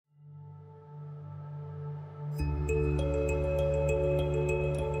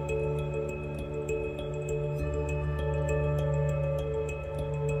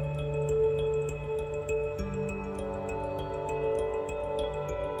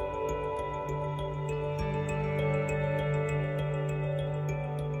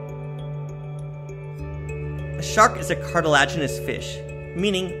shark is a cartilaginous fish,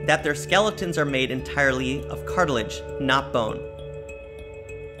 meaning that their skeletons are made entirely of cartilage, not bone.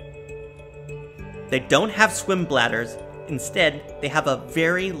 They don't have swim bladders. Instead, they have a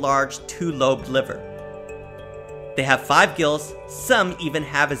very large two-lobed liver. They have 5 gills, some even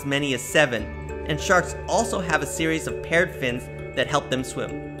have as many as 7, and sharks also have a series of paired fins that help them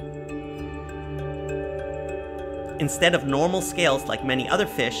swim. Instead of normal scales like many other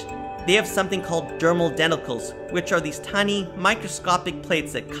fish, they have something called dermal denticles, which are these tiny microscopic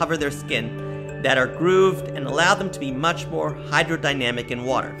plates that cover their skin that are grooved and allow them to be much more hydrodynamic in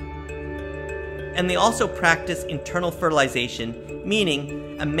water. And they also practice internal fertilization,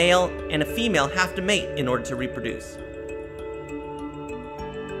 meaning a male and a female have to mate in order to reproduce.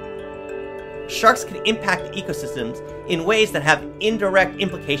 Sharks can impact ecosystems in ways that have indirect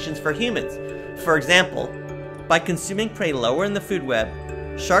implications for humans. For example, by consuming prey lower in the food web,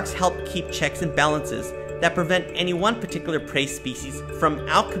 sharks help keep checks and balances that prevent any one particular prey species from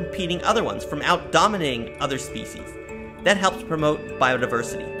outcompeting other ones, from outdominating other species. That helps promote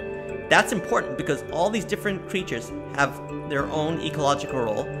biodiversity. That's important because all these different creatures have their own ecological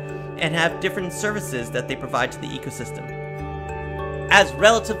role and have different services that they provide to the ecosystem. As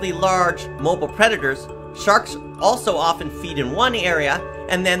relatively large mobile predators, sharks also often feed in one area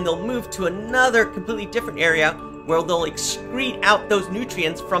and then they'll move to another completely different area where they'll excrete out those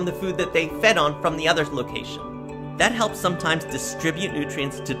nutrients from the food that they fed on from the other location. That helps sometimes distribute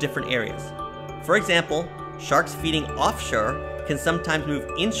nutrients to different areas. For example, sharks feeding offshore can sometimes move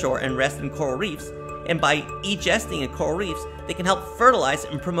inshore and rest in coral reefs, and by egesting in coral reefs, they can help fertilize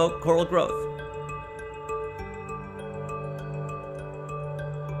and promote coral growth.